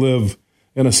unfortunately we live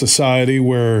in a society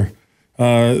where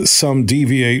some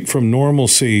deviate from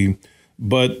normalcy.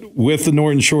 But with the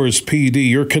Norton Shores PD,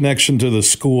 your connection to the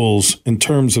schools in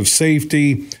terms of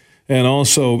safety and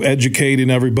also educating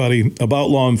everybody about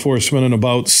law enforcement and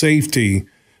about safety,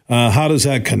 how does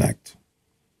that connect?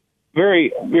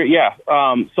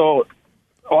 So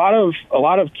a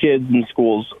lot of kids in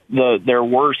schools, their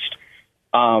worst,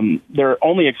 their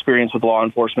only experience with law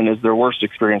enforcement is their worst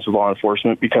experience with law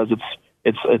enforcement because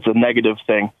it's a negative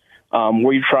thing.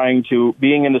 We're trying to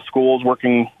being in the schools,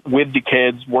 working with the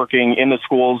kids, working in the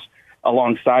schools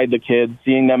alongside the kids,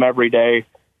 seeing them every day,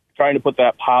 trying to put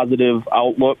that positive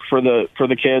outlook for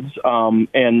the kids,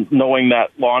 and knowing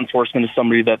that law enforcement is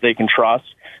somebody that they can trust,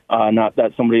 not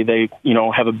that somebody they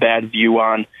have a bad view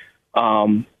on,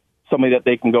 somebody that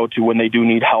they can go to when they do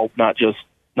need help, not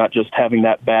just having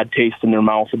that bad taste in their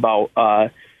mouth about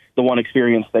the one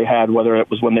experience they had, whether it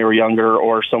was when they were younger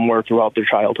or somewhere throughout their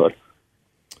childhood.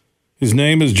 His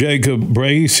name is Jacob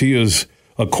Brace. He is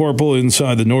a corporal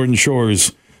inside the Norton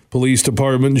Shores Police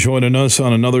Department, joining us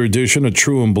on another edition of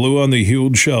True and Blue on the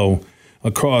Huge Show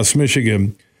across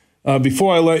Michigan.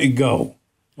 Before I let you go,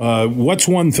 what's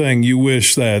one thing you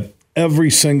wish that every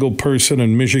single person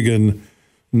in Michigan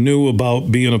knew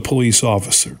about being a police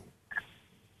officer?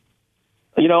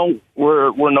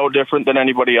 We're no different than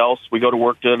anybody else. We go to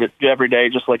work every day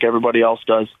just like everybody else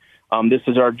does. This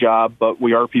is our job, but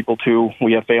we are people too.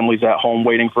 We have families at home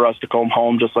waiting for us to come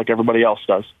home just like everybody else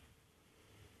does.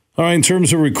 All right, in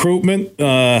terms of recruitment,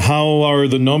 how are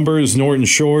the numbers? Norton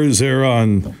Shores, they're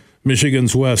on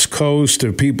Michigan's West Coast.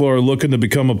 If people are looking to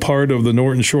become a part of the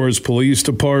Norton Shores Police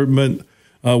Department,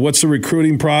 what's the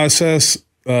recruiting process,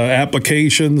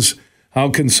 applications? How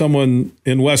can someone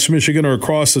in West Michigan or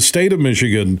across the state of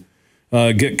Michigan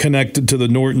get connected to the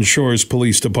Norton Shores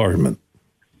Police Department?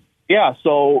 Yeah,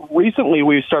 so recently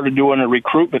we started doing a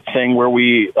recruitment thing where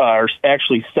we are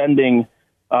actually sending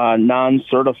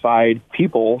non-certified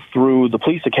people through the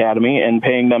police academy and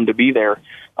paying them to be there.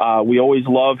 We always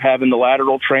love having the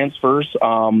lateral transfers.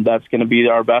 That's going to be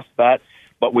our best bet,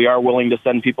 but we are willing to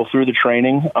send people through the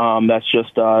training. That's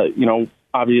just,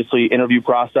 obviously interview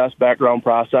process, background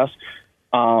process.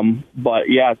 But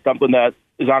yeah, it's something that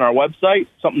is on our website,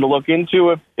 something to look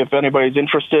into if anybody's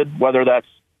interested, whether that's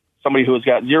somebody who has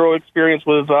got zero experience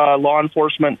with law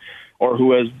enforcement or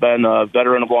who has been a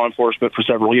veteran of law enforcement for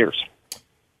several years.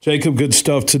 Jacob, good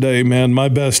stuff today, man. My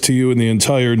best to you and the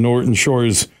entire Norton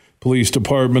Shores Police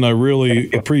Department. I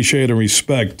really appreciate and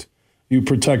respect you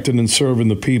protecting and serving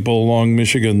the people along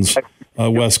Michigan's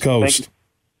West Coast.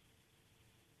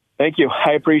 Thank you.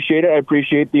 I appreciate it. I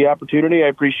appreciate the opportunity. I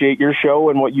appreciate your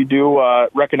show and what you do,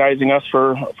 recognizing us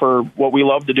for what we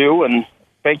love to do, and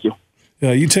thank you.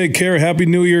 Yeah, you take care. Happy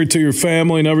New Year to your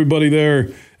family and everybody there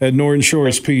at Norton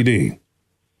Shores PD.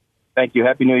 Thank you.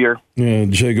 Happy New Year. Yeah,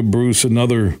 Jacob Bruce,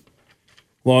 another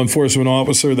law enforcement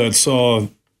officer that saw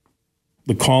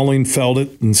the calling, felt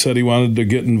it, and said he wanted to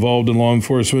get involved in law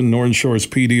enforcement. Norton Shores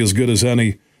PD as good as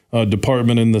any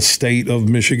department in the state of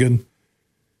Michigan.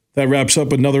 That wraps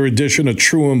up another edition of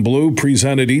True and Blue,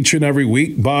 presented each and every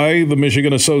week by the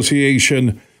Michigan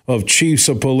Association of Chiefs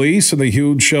of Police, and the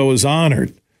Huge Show is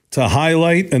honored to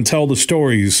highlight and tell the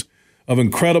stories of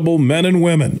incredible men and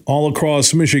women all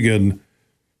across Michigan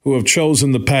who have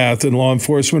chosen the path in law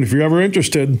enforcement. If you're ever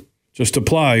interested, just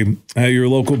apply at your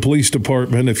local police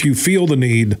department if you feel the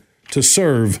need to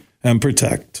serve and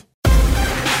protect.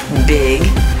 Big,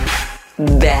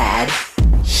 bad,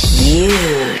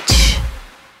 huge.